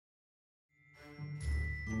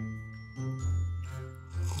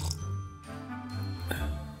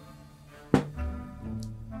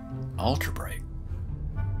ultra bright.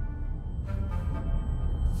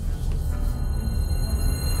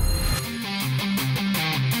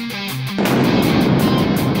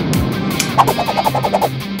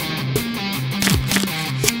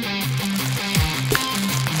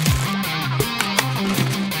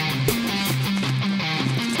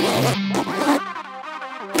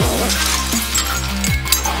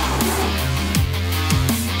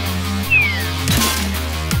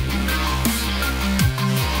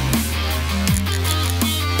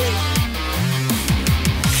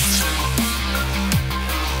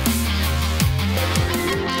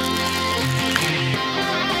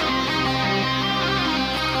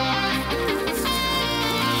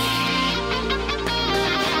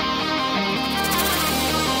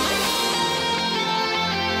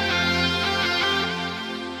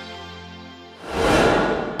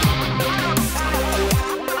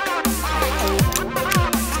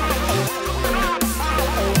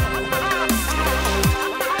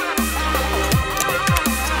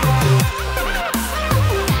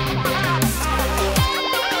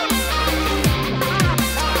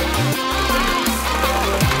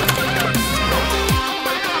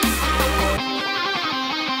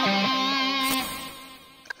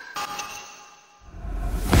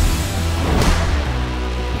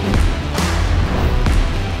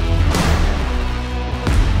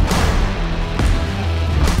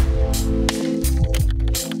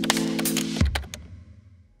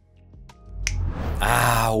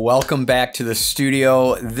 Welcome back to the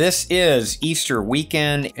studio. This is Easter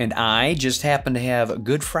weekend, and I just happen to have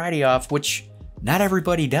Good Friday off, which not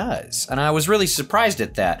everybody does. And I was really surprised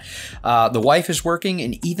at that. The wife is working,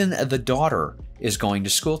 and even the daughter is going to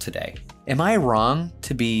school today. Am I wrong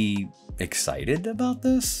to be excited about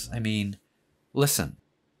this? I mean, listen.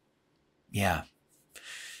 Yeah.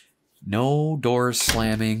 No doors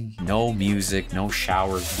slamming, no music, no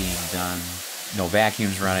showers being done, no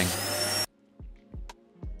vacuums running.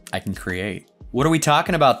 I can create. What are we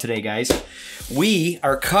talking about today, guys? We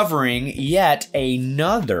are covering yet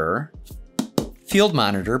another field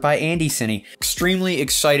monitor by Andycine. Extremely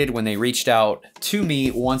excited when they reached out to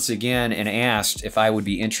me once again and asked if I would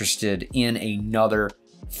be interested in another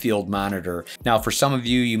field monitor. Now, for some of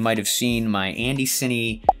you, you might have seen my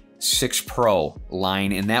Andycine 6 Pro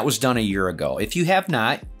line, and that was done a year ago. If you have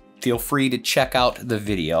not, feel free to check out the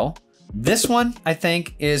video. This one, I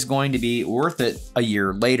think, is going to be worth it a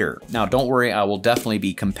year later. Now, don't worry, I will definitely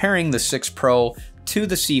be comparing the 6 Pro to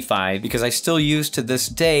the C5 because I still use to this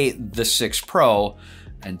day the 6 Pro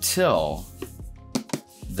until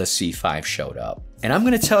the C5 showed up. And I'm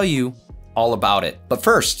gonna tell you all about it. But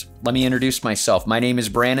first, let me introduce myself. My name is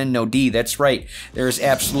Brannon No D. That's right, there is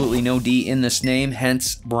absolutely no D in this name,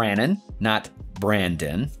 hence Brannon, not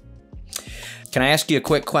Brandon. Can I ask you a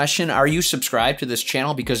quick question? Are you subscribed to this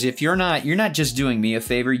channel? Because if you're not just doing me a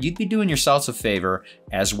favor, you'd be doing yourselves a favor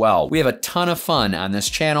as well. We have a ton of fun on this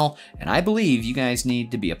channel, and I believe you guys need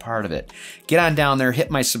to be a part of it. Get on down there, hit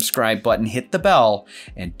my subscribe button, hit the bell,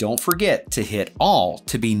 and don't forget to hit all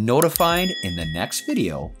to be notified in the next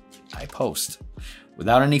video I post.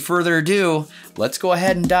 Without any further ado, let's go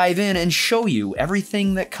ahead and dive in and show you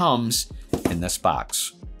everything that comes in this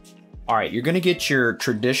box. All right, you're gonna get your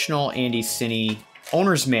traditional Andycine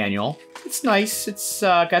owner's manual. It's nice, it's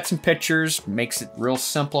got some pictures, makes it real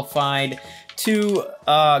simplified to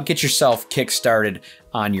get yourself kick-started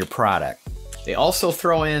on your product. They also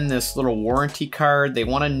throw in this little warranty card. They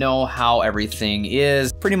wanna know how everything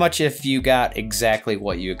is. Pretty much if you got exactly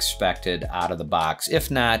what you expected out of the box.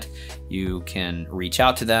 If not, you can reach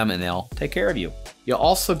out to them and they'll take care of you. You'll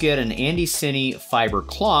also get an Andycine fiber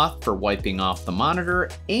cloth for wiping off the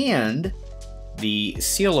monitor and the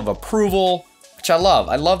seal of approval, which I love.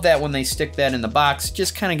 I love that when they stick that in the box. It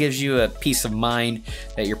just kind of gives you a peace of mind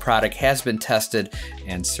that your product has been tested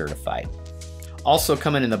and certified. Also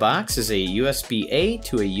coming in the box is a USB-A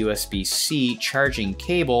to a USB-C charging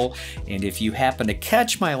cable. And if you happen to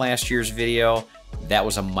catch my last year's video, that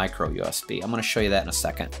was a micro USB. I'm gonna show you that in a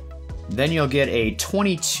second. Then you'll get a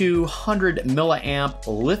 2200 milliamp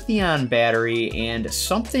lithium battery, and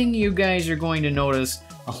something you guys are going to notice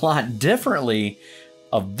a lot differently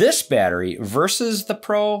of this battery versus the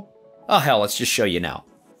Pro. Oh hell, let's just show you now.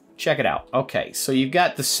 Check it out. Okay, so you've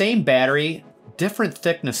got the same battery, different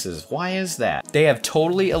thicknesses. Why is that? They have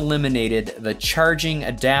totally eliminated the charging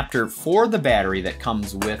adapter for the battery that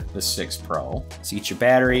comes with the 6 Pro. So you get your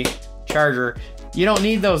battery, charger. You don't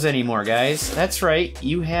need those anymore, guys. That's right,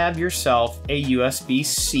 you have yourself a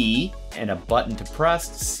USB-C and a button to press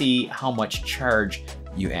to see how much charge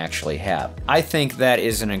you actually have. I think that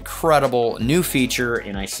is an incredible new feature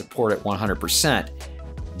and I support it 100%.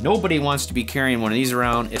 Nobody wants to be carrying one of these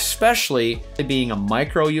around, especially being a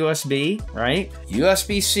micro USB, right?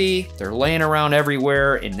 USB-C, they're laying around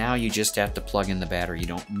everywhere, and now you just have to plug in the battery. You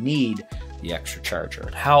don't need the extra charger.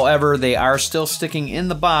 However, they are still sticking in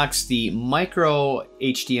the box the micro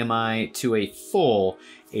HDMI to a full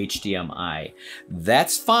HDMI.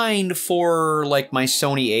 That's fine for like my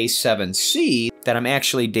Sony a7C that I'm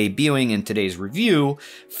actually debuting in today's review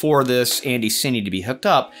for this Andycine to be hooked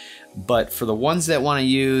up. But for the ones that want to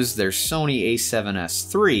use their Sony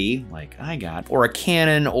a7S III, like I got, or a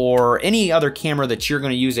Canon or any other camera that you're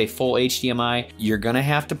going to use a full HDMI, you're going to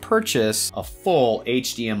have to purchase a full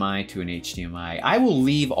HDMI to an HDMI. I will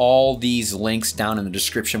leave all these links down in the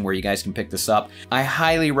description where you guys can pick this up. I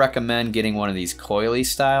highly recommend getting one of these coily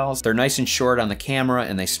styles. They're nice and short on the camera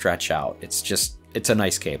and they stretch out. It's a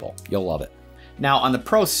nice cable. You'll love it. Now on the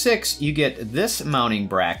Pro 6, you get this mounting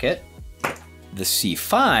bracket. The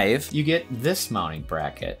C5, you get this mounting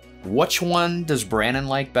bracket. Which one does Brannon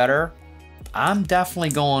like better? I'm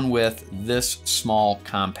definitely going with this small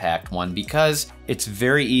compact one because it's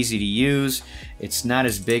very easy to use. It's not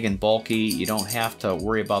as big and bulky. You don't have to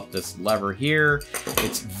worry about this lever here.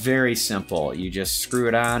 It's very simple. You just screw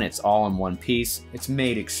it on. It's all in one piece. It's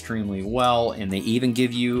made extremely well, and they even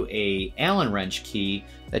give you a Allen wrench key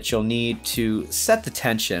that you'll need to set the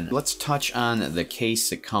tension. Let's touch on the case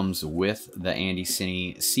that comes with the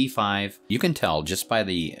Andycine C5. You can tell just by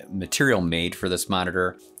the material made for this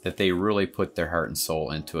monitor that they really put their heart and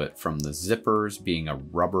soul into it, from the zippers being a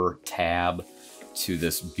rubber tab to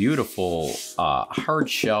this beautiful hard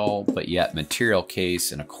shell but yet material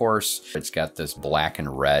case. And of course, it's got this black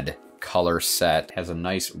and red color set, has a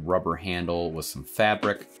nice rubber handle with some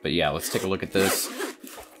fabric. But yeah, let's take a look at this.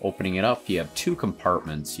 Opening it up, you have two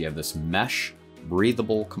compartments. You have this mesh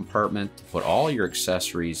breathable compartment to put all your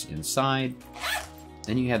accessories inside.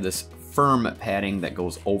 Then you have this firm padding that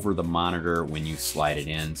goes over the monitor when you slide it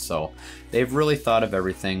in. So they've really thought of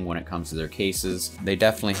everything when it comes to their cases. They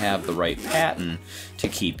definitely have the right pattern to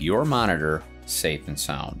keep your monitor safe and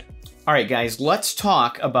sound. All right, guys, let's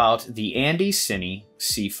talk about the Andycine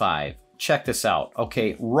C5. Check this out.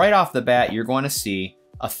 Okay, right off the bat, you're going to see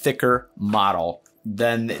a thicker model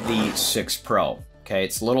than the 6 Pro. Okay,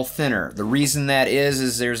 it's a little thinner. The reason that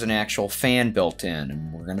is there's an actual fan built in,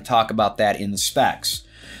 and we're going to talk about that in the specs.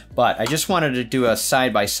 But I just wanted to do a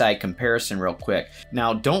side-by-side comparison real quick.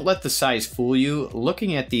 Now, don't let the size fool you.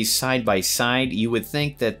 Looking at these side by side, you would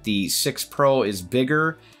think that the 6 Pro is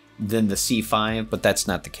bigger than the C5, but that's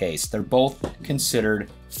not the case. They're both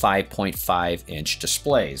considered 5.5-inch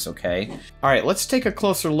displays, okay? All right, let's take a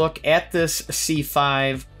closer look at this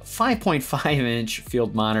C5 5.5-inch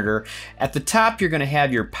field monitor. At the top, you're gonna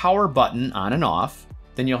have your power button on and off.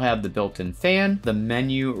 Then you'll have the built-in fan, the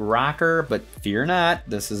menu rocker, but fear not,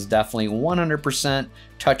 this is definitely 100%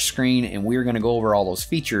 touchscreen, and we're gonna go over all those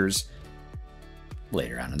features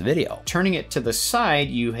later on in the video. Turning it to the side,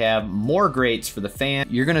 you have more grates for the fan.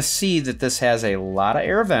 You're gonna see that this has a lot of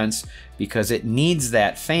air vents because it needs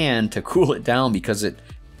that fan to cool it down because it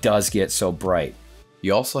does get so bright.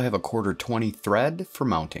 You also have a 1/4-20 thread for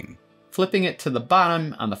mounting. Flipping it to the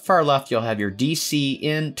bottom, on the far left, you'll have your DC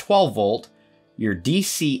in 12 volt, your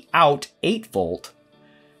DC out 8 volt,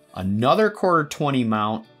 another 1/4-20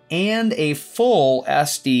 mount, and a full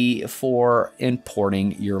SD for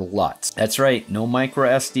importing your LUTs. That's right, no micro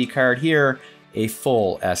SD card here, a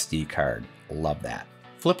full SD card. Love that.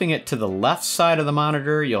 Flipping it to the left side of the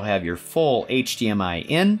monitor, you'll have your full HDMI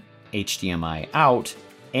in, HDMI out,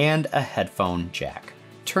 and a headphone jack.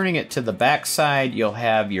 Turning it to the back side, you'll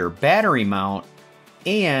have your battery mount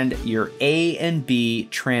and your A and B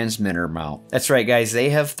transmitter mount. That's right, guys, they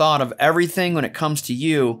have thought of everything when it comes to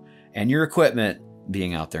you and your equipment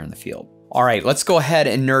being out there in the field. All right, let's go ahead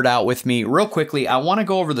and nerd out with me real quickly. I want to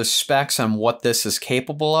go over the specs on what this is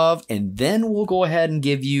capable of, and then we'll go ahead and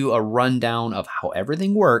give you a rundown of how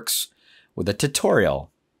everything works with a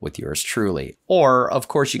tutorial with yours truly. Or, of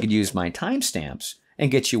course, you could use my timestamps and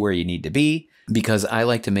get you where you need to be, because I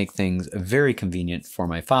like to make things very convenient for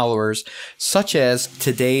my followers, such as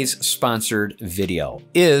today's sponsored video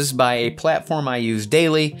is by a platform I use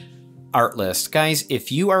daily, Artlist. Guys,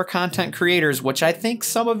 if you are content creators, which I think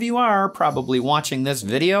some of you are probably watching this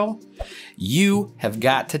video, you have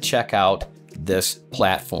got to check out this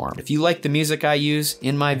platform. If you like the music I use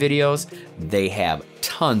in my videos, they have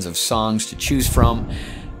tons of songs to choose from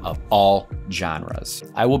of all genres.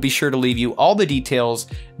 I will be sure to leave you all the details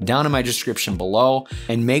down in my description below,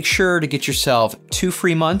 and make sure to get yourself 2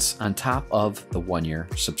 free months on top of the 1-year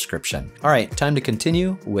subscription. All right, time to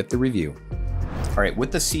continue with the review. All right,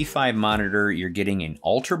 with the C5 monitor, you're getting an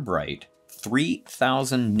ultra bright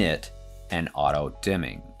 3000 nit and auto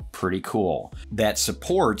dimming. Pretty cool. That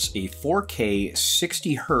supports a 4K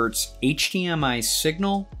 60 Hz HDMI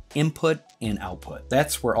signal, input and output.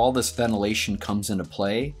 That's where all this ventilation comes into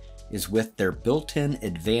play, is with their built-in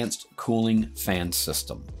advanced cooling fan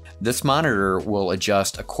system. This monitor will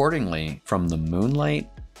adjust accordingly from the moonlight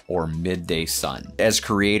or midday sun. As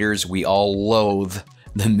creators, we all loathe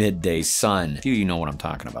the midday sun. You know what I'm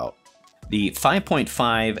talking about. The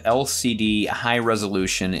 5.5 LCD high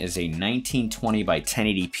resolution is a 1920 by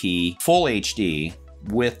 1080p full HD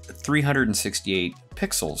with 368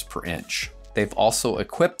 pixels per inch. They've also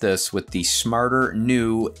equipped this with the smarter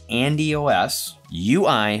new AndyOS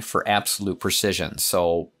UI for absolute precision.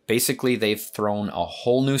 So basically they've thrown a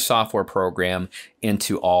whole new software program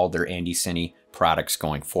into all their Andycine products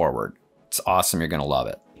going forward. It's awesome, you're gonna love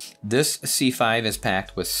it. This C5 is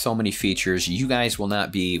packed with so many features. You guys will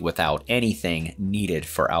not be without anything needed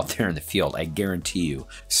for out there in the field, I guarantee you,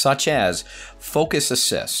 such as focus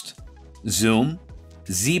assist, zoom,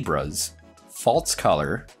 zebras, false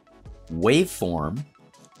color, waveform,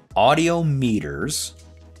 audio meters,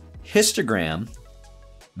 histogram,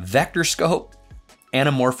 vector scope,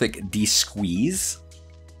 anamorphic desqueeze,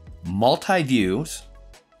 multi-views,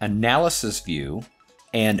 analysis view,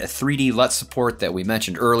 and a 3D LUT support that we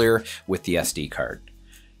mentioned earlier with the SD card,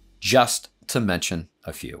 just to mention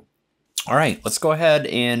a few. All right, let's go ahead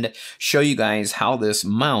and show you guys how this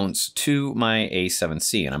mounts to my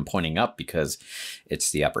A7C, and I'm pointing up because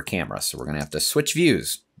it's the upper camera, so we're gonna have to switch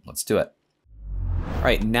views. Let's do it. All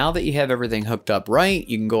right, now that you have everything hooked up right,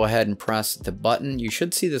 you can go ahead and press the button. You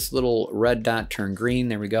should see this little red dot turn green.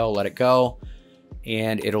 There we go, let it go,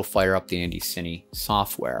 and it'll fire up the Andycine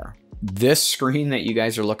software. This screen that you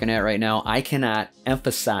guys are looking at right now, I cannot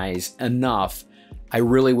emphasize enough. I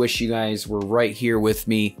really wish you guys were right here with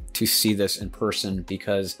me to see this in person,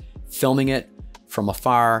 because filming it from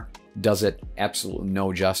afar does it absolutely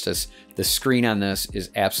no justice. The screen on this is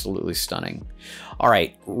absolutely stunning. All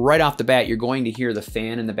right, right off the bat, you're going to hear the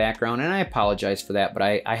fan in the background, and I apologize for that, but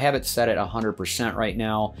I have it set at 100% right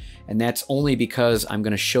now, and that's only because I'm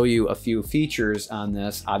gonna show you a few features on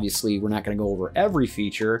this. Obviously, we're not gonna go over every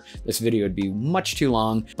feature. This video would be much too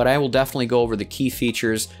long, but I will definitely go over the key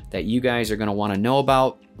features that you guys are gonna wanna know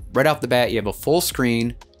about. Right off the bat, you have a full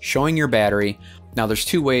screen showing your battery. Now, there's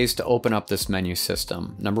two ways to open up this menu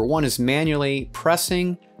system. Number one is manually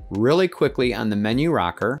pressing really quickly on the menu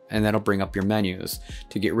rocker, and that'll bring up your menus.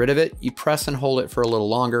 To get rid of it, you press and hold it for a little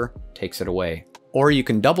longer, takes it away. Or you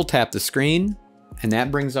can double tap the screen, and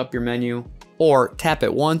that brings up your menu, or tap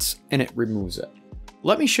it once and it removes it.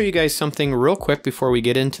 Let me show you guys something real quick before we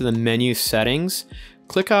get into the menu settings.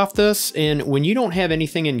 Click off this, and when you don't have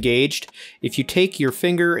anything engaged, if you take your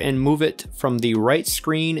finger and move it from the right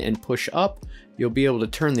screen and push up, you'll be able to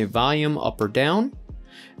turn the volume up or down.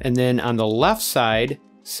 And then on the left side,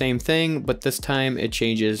 same thing, but this time it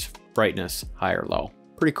changes brightness, high or low.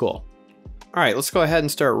 Pretty cool. All right, let's go ahead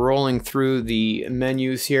and start rolling through the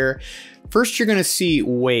menus here. First, you're gonna see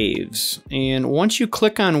waves. And once you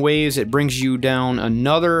click on waves, it brings you down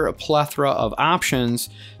another plethora of options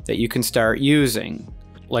that you can start using.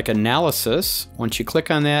 Like analysis, once you click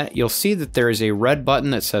on that, you'll see that there is a red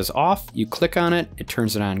button that says off. You click on it, it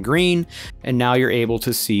turns it on green, and now you're able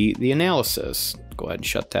to see the analysis. Go ahead and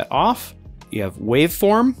shut that off. You have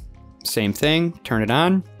waveform, same thing, turn it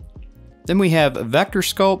on. Then we have vector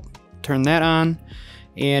scope, turn that on,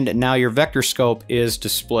 and now your vector scope is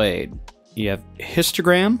displayed. You have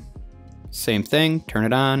histogram, same thing, turn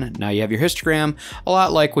it on. Now you have your histogram, a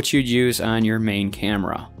lot like what you'd use on your main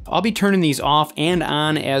camera. I'll be turning these off and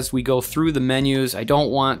on as we go through the menus. I don't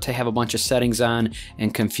want to have a bunch of settings on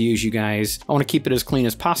and confuse you guys. I want to keep it as clean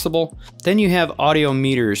as possible. Then you have audio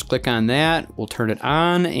meters. Click on that. We'll turn it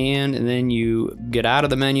on, and then you get out of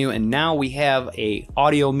the menu, and now we have a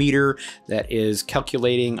audio meter that is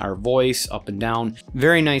calculating our voice up and down.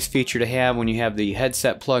 Very nice feature to have when you have the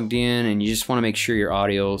headset plugged in and you just want to make sure your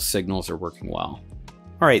audio signals are working well.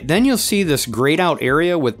 All right, then you'll see this grayed out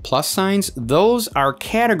area with plus signs. Those are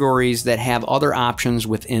categories that have other options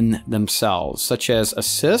within themselves, such as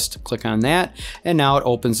assist. Click on that, and now it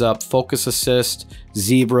opens up focus assist,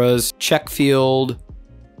 zebras, check field,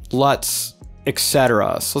 LUTs,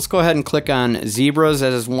 etc. So let's go ahead and click on zebras.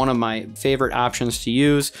 That is one of my favorite options to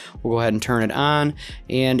use. We'll go ahead and turn it on,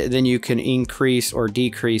 and then you can increase or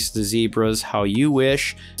decrease the zebras how you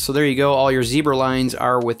wish. So there you go. All your zebra lines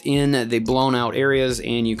are within the blown out areas,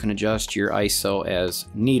 and you can adjust your ISO as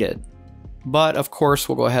needed. But of course,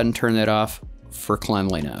 we'll go ahead and turn that off for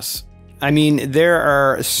cleanliness. I mean, there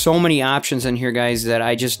are so many options in here, guys, that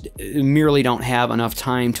I just merely don't have enough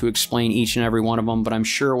time to explain each and every one of them. But I'm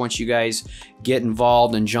sure once you guys get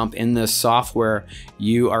involved and jump in this software,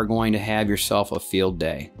 you are going to have yourself a field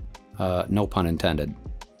day. No pun intended.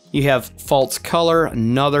 You have false color,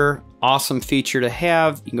 another awesome feature to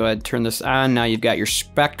have. You can go ahead and turn this on. Now you've got your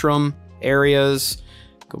spectrum areas.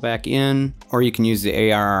 Go back in, or you can use the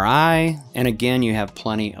ARRI. And again, you have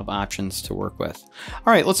plenty of options to work with.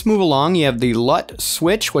 All right, let's move along. You have the LUT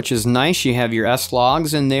switch, which is nice. You have your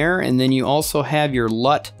S-logs in there, and then you also have your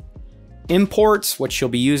LUT imports, which you'll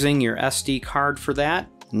be using your SD card for that.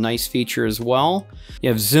 Nice feature as well. You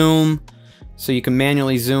have zoom, so you can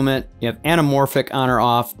manually zoom it. You have anamorphic on or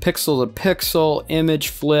off, pixel to pixel, image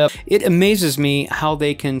flip. It amazes me how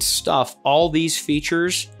they can stuff all these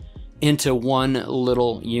features into one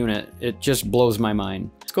little unit. It just blows my mind.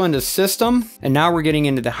 Let's go into system, and now we're getting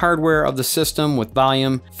into the hardware of the system with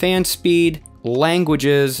volume, fan speed,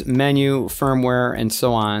 languages, menu, firmware, and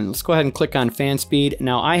so on. Let's go ahead and click on fan speed.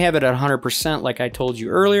 Now I have it at 100% like I told you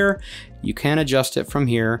earlier. You can adjust it from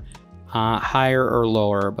here, higher or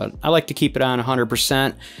lower, but I like to keep it on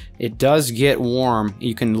 100%. It does get warm.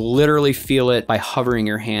 You can literally feel it by hovering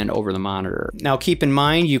your hand over the monitor. Now keep in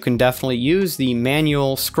mind, you can definitely use the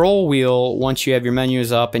manual scroll wheel once you have your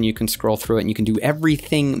menus up, and you can scroll through it and you can do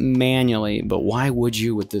everything manually, but why would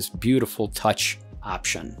you with this beautiful touch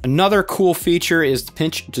option? Another cool feature is the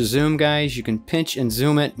pinch to zoom, guys. You can pinch and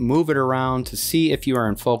zoom it, move it around to see if you are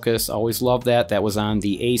in focus. Always love that. That was on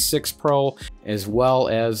the A6 Pro as well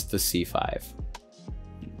as the C5.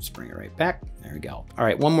 Just bring it right back. There we go. All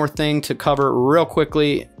right, one more thing to cover real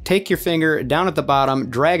quickly. Take your finger down at the bottom,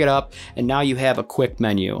 drag it up, and now you have a quick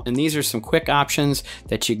menu. And these are some quick options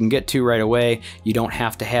that you can get to right away. You don't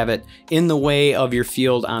have to have it in the way of your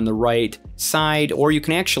field on the right side, or you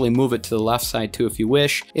can actually move it to the left side too if you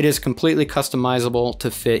wish. It is completely customizable to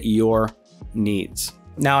fit your needs.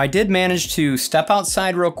 Now I did manage to step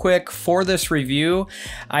outside real quick for this review.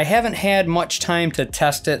 I haven't had much time to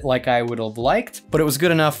test it like I would have liked, but it was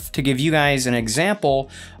good enough to give you guys an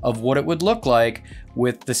example of what it would look like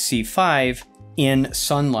with the C5 in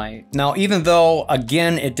sunlight. Now, even though,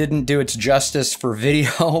 again, it didn't do its justice for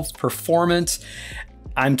video performance,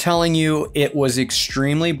 I'm telling you, it was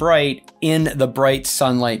extremely bright in the bright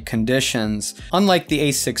sunlight conditions. Unlike the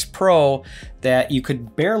A6 Pro, that you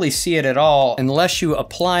could barely see it at all unless you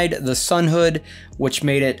applied the sun hood, which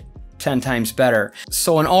made it 10 times better.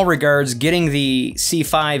 So in all regards, getting the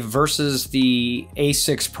C5 versus the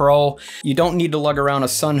A6 Pro, you don't need to lug around a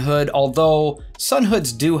sun hood, although sun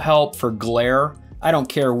hoods do help for glare. I don't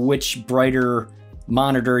care which brighter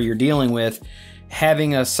monitor you're dealing with,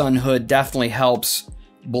 having a sun hood definitely helps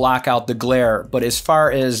block out the glare. But as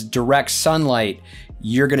far as direct sunlight,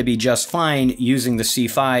 you're going to be just fine using the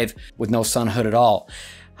C5 with no sun hood at all.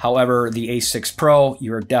 However, the A6 Pro,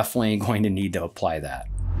 you're definitely going to need to apply that.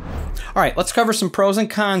 All right, let's cover some pros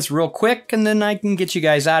and cons real quick, and then I can get you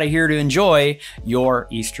guys out of here to enjoy your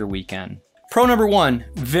Easter weekend. Pro number one,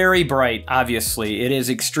 very bright, obviously. It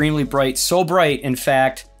is extremely bright, so bright, in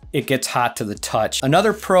fact, it gets hot to the touch.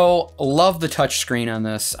 Another pro, love the touch screen on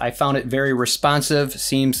this. I found it very responsive.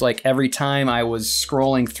 Seems like every time I was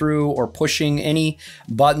scrolling through or pushing any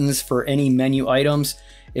buttons for any menu items,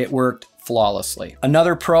 it worked flawlessly.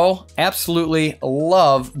 Another pro, absolutely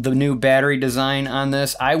love the new battery design on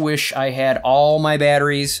this. I wish I had all my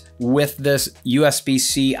batteries with this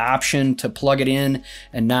USB-C option to plug it in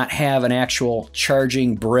and not have an actual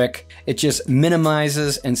charging brick. It just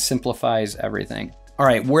minimizes and simplifies everything. All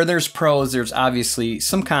right, where there's pros, there's obviously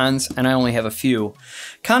some cons, and I only have a few.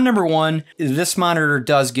 Con number one, this monitor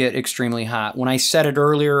does get extremely hot. When I said it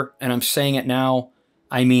earlier, and I'm saying it now,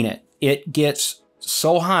 I mean it. It gets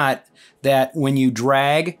so hot that when you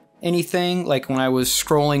drag anything, like when I was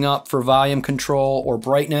scrolling up for volume control or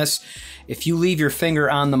brightness, if you leave your finger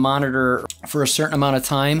on the monitor for a certain amount of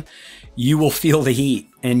time, you will feel the heat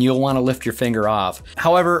and you'll want to lift your finger off.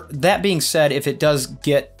 However, that being said, if it does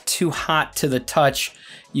get too hot to the touch,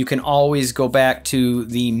 you can always go back to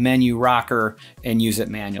the menu rocker and use it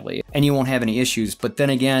manually, and you won't have any issues. But then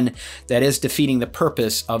again, that is defeating the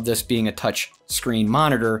purpose of this being a touch screen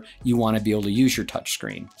monitor. You want to be able to use your touch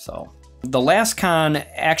screen. So the last con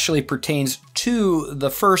actually pertains to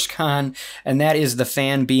the first con, and that is the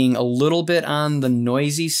fan being a little bit on the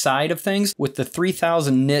noisy side of things. With the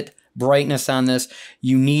 3000 nit brightness on this,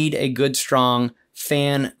 you need a good strong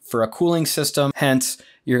fan for a cooling system. Hence,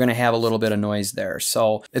 you're going to have a little bit of noise there.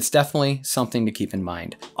 So it's definitely something to keep in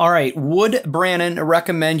mind. All right, would Brannon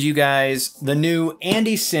recommend you guys the new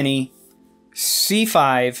Andycine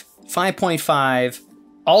C5 5.5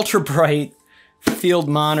 ultra bright field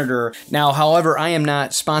monitor. Now, however, I am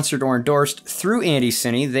not sponsored or endorsed through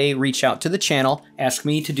Andycine. They reach out to the channel, ask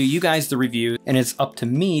me to do you guys the review, and it's up to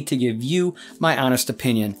me to give you my honest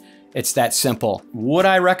opinion. It's that simple. Would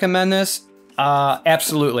I recommend this?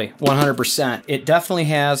 Absolutely, 100%. It definitely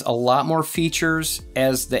has a lot more features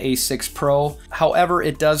as the A6 Pro. However,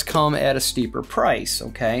 it does come at a steeper price,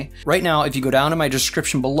 okay? Right now, if you go down to my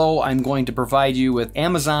description below, I'm going to provide you with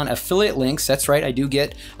Amazon affiliate links. That's right, I do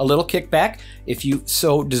get a little kickback if you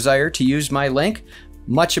so desire to use my link.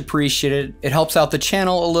 Much appreciated. It helps out the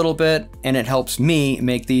channel a little bit, and it helps me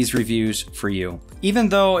make these reviews for you. Even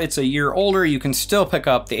though it's a year older, you can still pick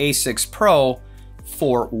up the A6 Pro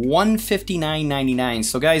for $159.99.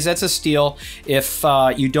 So guys, that's a steal. If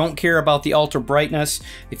you don't care about the ultra brightness,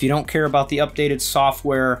 if you don't care about the updated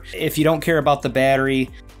software, if you don't care about the battery,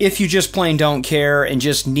 if you just plain don't care and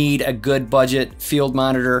just need a good budget field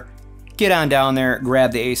monitor, get on down there,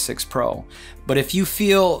 grab the A6 Pro. But if you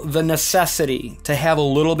feel the necessity to have a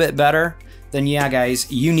little bit better, then yeah guys,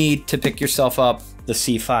 you need to pick yourself up the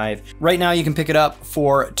C5. Right now you can pick it up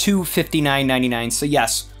for $259.99. So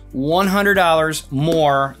yes, $100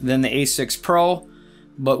 more than the A6 Pro,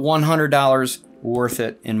 but $100 worth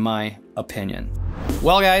it in my opinion.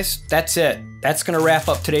 Well guys, that's it. That's gonna wrap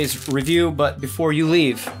up today's review, but before you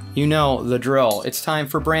leave, you know the drill. It's time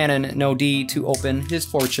for Brannon No to open his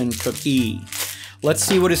fortune cookie. Let's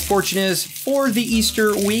see what his fortune is for the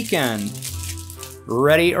Easter weekend.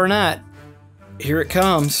 Ready or not, here it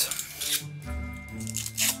comes.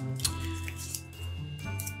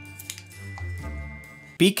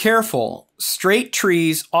 Be careful. Straight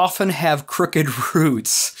trees often have crooked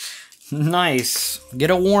roots. Nice.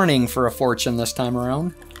 Get a warning for a fortune this time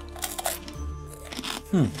around.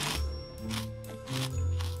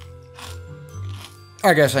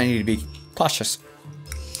 I guess I need to be cautious.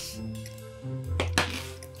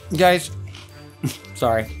 Guys,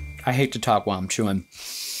 sorry. I hate to talk while I'm chewing.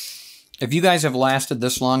 If you guys have lasted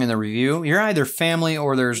this long in the review, you're either family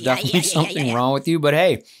or there's definitely something wrong with you, but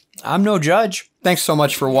hey, I'm no judge. Thanks so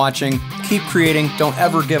much for watching. Keep creating. Don't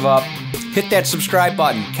ever give up. Hit that subscribe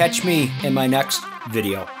button. Catch me in my next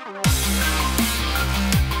video.